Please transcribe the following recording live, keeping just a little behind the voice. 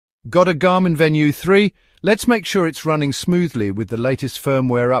Got a Garmin Venu 3? Let's make sure it's running smoothly with the latest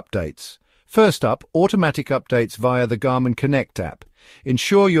firmware updates. First up, automatic updates via the Garmin Connect app.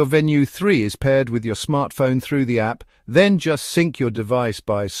 Ensure your Venu 3 is paired with your smartphone through the app, then just sync your device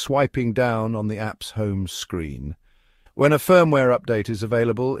by swiping down on the app's home screen. When a firmware update is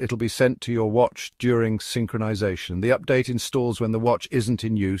available, it'll be sent to your watch during synchronization. The update installs when the watch isn't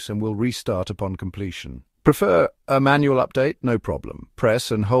in use and will restart upon completion. Prefer a manual update? No problem.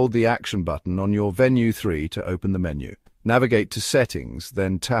 Press and hold the action button on your Venu 3 to open the menu. Navigate to Settings,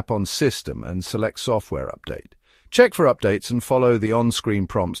 then tap on System and select Software Update. Check for updates and follow the on-screen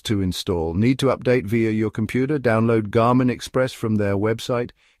prompts to install. Need to update via your computer? Download Garmin Express from their website.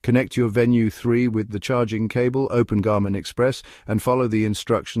 Connect your Venu 3 with the charging cable, open Garmin Express, and follow the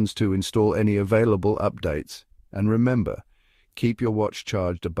instructions to install any available updates. And remember, keep your watch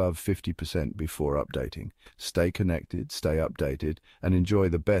charged above 50% before updating. Stay connected, stay updated, and enjoy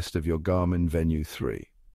the best of your Garmin Venu 3.